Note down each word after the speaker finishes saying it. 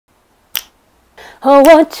Oh,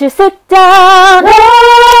 won't you sit down? Lord,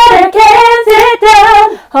 I can't sit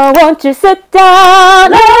down. Oh, won't you sit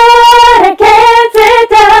down? Lord, I can't sit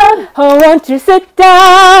down. Oh, won't you sit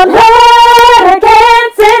down? Lord, I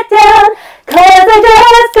can't sit down. 'Cause I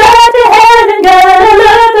just got to heaven, gotta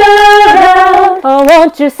look around. Oh,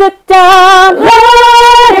 won't you sit down?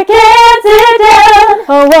 Lord, I can't sit down.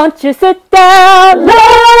 Oh, won't you sit down?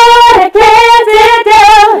 Lord, I can't sit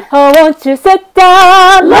down. Oh, won't you sit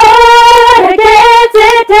down? Lord, I can't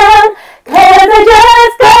sit down. 'Cause I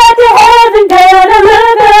just got to heaven, gotta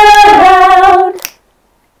look around.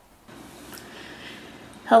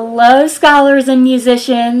 Hello, scholars and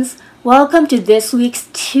musicians. Welcome to this week's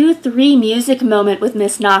 2-3 Music Moment with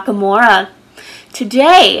Miss Nakamura.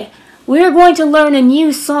 Today, we're going to learn a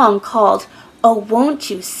new song called Oh, Won't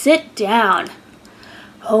You Sit Down?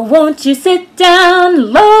 Oh, won't you sit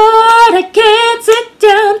down? Lord, I can't sit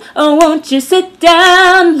down. Oh, won't you sit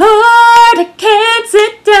down? Lord, I can't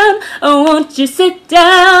sit down. Oh, won't you sit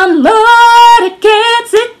down? Lord, I can't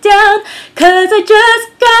sit down. 'Cause I just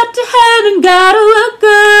got to heaven, gotta look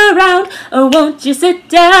around. Oh, won't you sit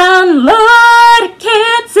down? Lord, I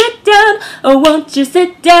can't sit down. Oh, won't you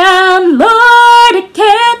sit down? Lord, I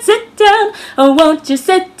can't sit down. Oh, won't you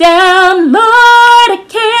sit down? Lord, I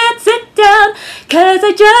can't sit down. 'Cause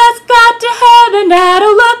I just got to heaven, gotta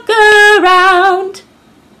look around.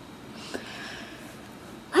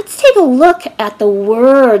 Let's take a look at the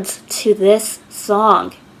words to this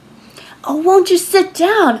song. Oh, won't you sit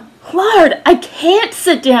down? Lord, I can't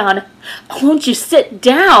sit down. Oh, won't you sit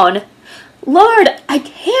down? Lord, I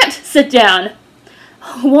can't sit down.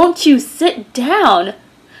 Oh, won't you sit down?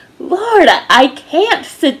 Lord, I can't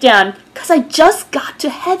sit down, 'cause I just got to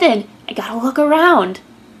heaven. I gotta look around.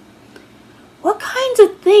 What kinds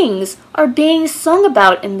of things are being sung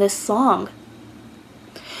about in this song?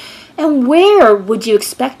 And where would you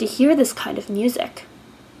expect to hear this kind of music?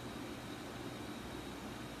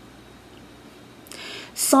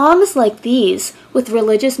 Songs like these, with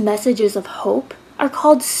religious messages of hope, are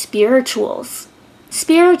called spirituals.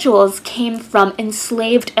 Spirituals came from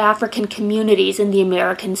enslaved African communities in the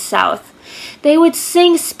American South. They would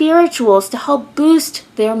sing spirituals to help boost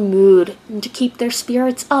their mood and to keep their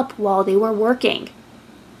spirits up while they were working.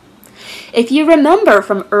 If you remember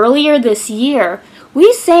from earlier this year,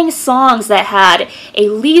 we sang songs that had a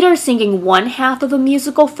leader singing one half of a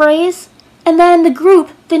musical phrase, and then the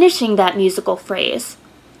group finishing that musical phrase.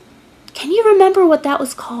 Can you remember what that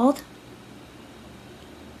was called?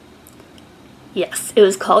 Yes, it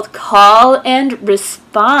was called Call and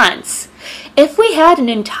Response. If we had an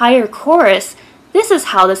entire chorus, this is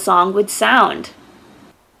how the song would sound.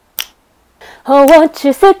 Oh, won't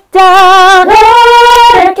you sit down? Lord,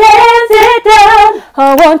 I can't sit down.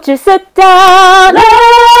 Oh, won't you sit down?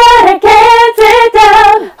 Lord, I can't sit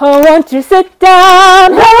down. Oh, won't you sit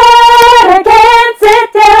down? Lord, I can't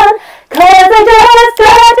sit down. 'Cause I just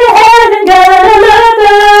got to heaven, gotta look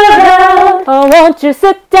around. Oh, won't you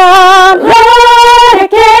sit down? Lord, I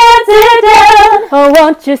can't sit down. Oh,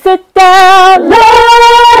 won't you sit down?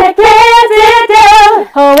 Lord, I can't sit down.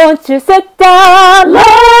 Oh, won't you sit down?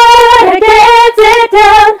 Lord, I can't sit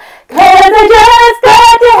down. 'Cause I just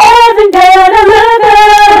got to heaven, gotta look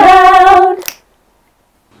around.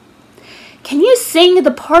 Can you sing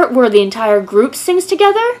the part where the entire group sings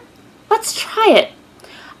together? Let's try it.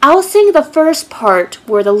 I'll sing the first part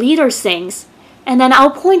where the leader sings, and then I'll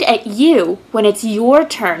point at you when it's your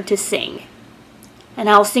turn to sing. And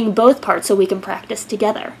I'll sing both parts so we can practice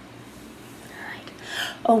together.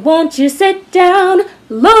 Oh, won't you sit down?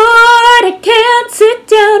 Lord, I can't sit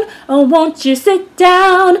down. Oh, won't you sit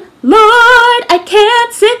down? Lord, I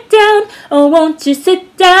can't sit down. Oh, won't you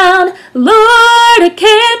sit down? Lord, I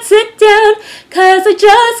can't sit down. 'Cause I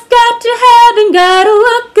just got to heaven, gotta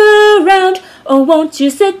look around. Oh, won't you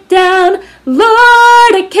sit down?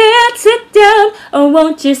 Lord, I can't sit down. Oh,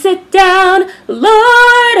 won't you sit down?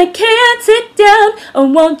 Lord, I can't sit down. Oh,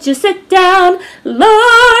 won't you sit down?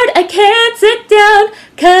 Lord, I can't sit down.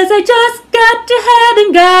 'Cause I just got to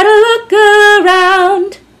heaven, gotta look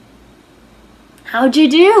around. How'd you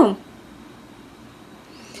do?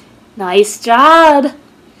 Nice job.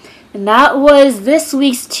 And that was this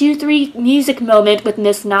week's 2-3 Music Moment with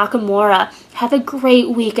Miss Nakamura. Have a great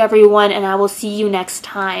week, everyone, and I will see you next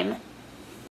time.